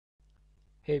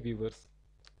Hey viewers,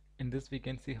 in this we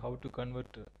can see how to convert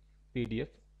PDF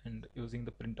and using the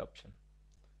print option.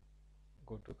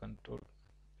 Go to Control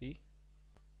P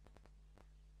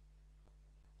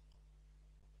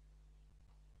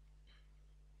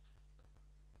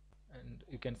and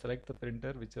you can select the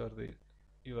printer whichever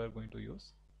you are going to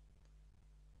use.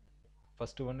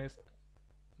 First one is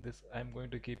this, I am going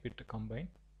to keep it combined,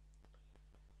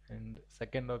 and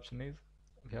second option is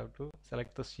we have to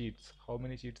select the sheets, how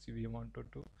many sheets we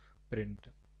wanted to print,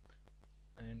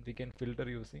 and we can filter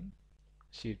using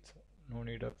sheets, no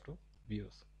need of to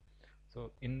views.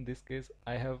 So in this case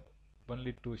I have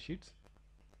only two sheets,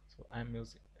 so I'm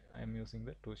using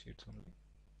the two sheets only.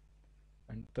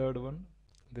 And third one,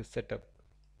 this setup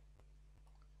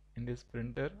in this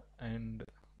printer and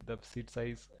the sheet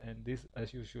size and this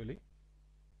as usually,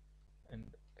 and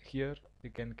here we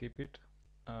can keep it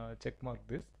check mark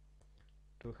this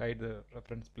to hide the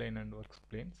reference plane and works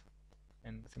planes,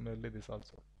 and similarly this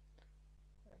also,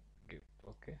 give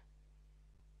okay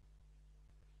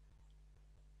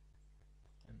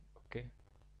and okay,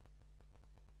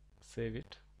 save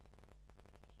it.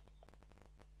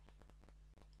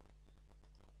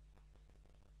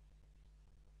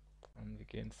 And we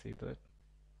can see that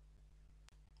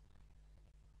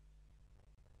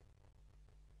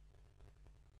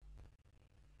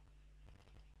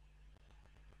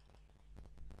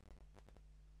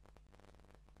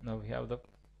now we have the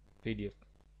PDF.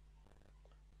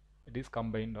 It is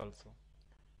combined also.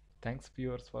 Thanks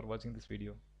viewers for watching this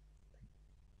video.